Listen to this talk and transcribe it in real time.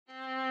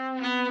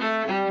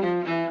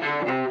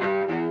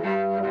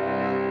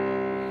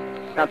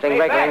something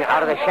wriggling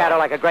out of the shadow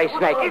like a gray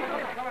snake.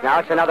 Now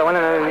it's another one,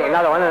 and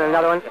another one, and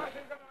another one.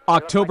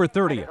 October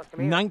 30th,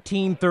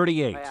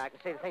 1938.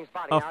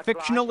 A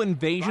fictional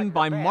invasion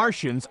by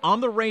Martians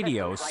on the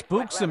radio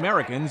spooks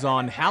Americans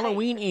on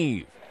Halloween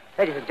Eve.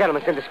 Ladies and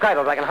gentlemen, it's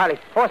indescribable. I can hardly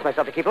force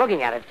myself to keep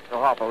looking at it. It's so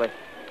awful. The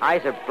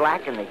eyes are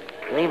black, and they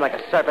gleam like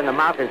a serpent. The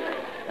mouth is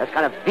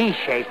kind of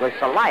V-shaped with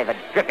saliva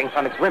dripping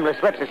from its rimless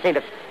lips. It seemed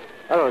to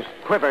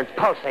quiver and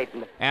pulsate.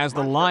 As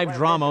the live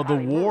drama The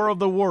War of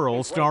the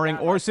Worlds, starring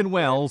Orson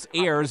Welles,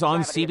 airs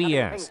on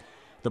CBS.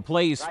 The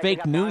play's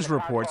fake news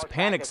reports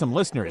panic some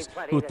listeners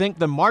who think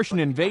the Martian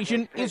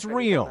invasion is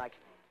real.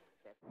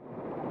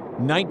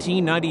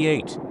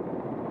 1998.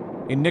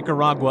 In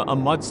Nicaragua, a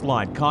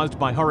mudslide caused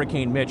by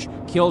Hurricane Mitch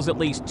kills at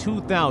least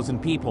 2,000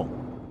 people.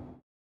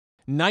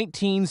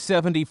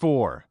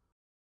 1974.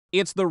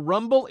 It's the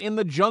rumble in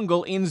the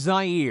jungle in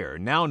Zaire,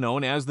 now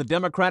known as the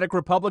Democratic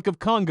Republic of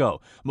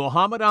Congo.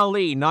 Muhammad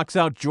Ali knocks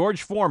out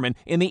George Foreman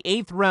in the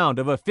 8th round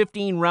of a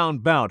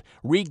 15-round bout,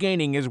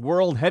 regaining his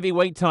world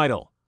heavyweight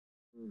title.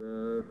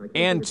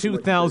 And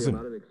 2000. I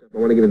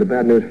want to give you the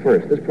bad news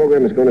first. This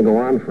program is going to go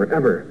on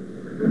forever.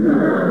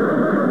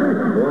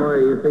 Boy,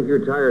 you think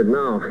you're tired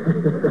now.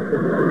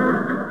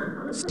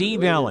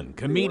 Steve Allen,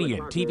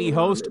 comedian, TV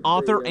host,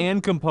 author,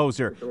 and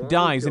composer,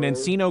 dies in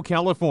Encino,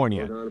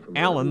 California.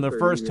 Allen, the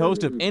first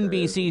host of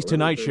NBC's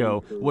Tonight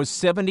Show, was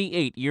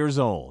 78 years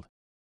old.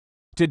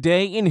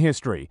 Today in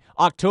history,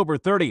 October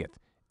 30th.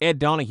 Ed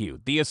Donahue,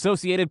 The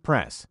Associated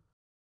Press.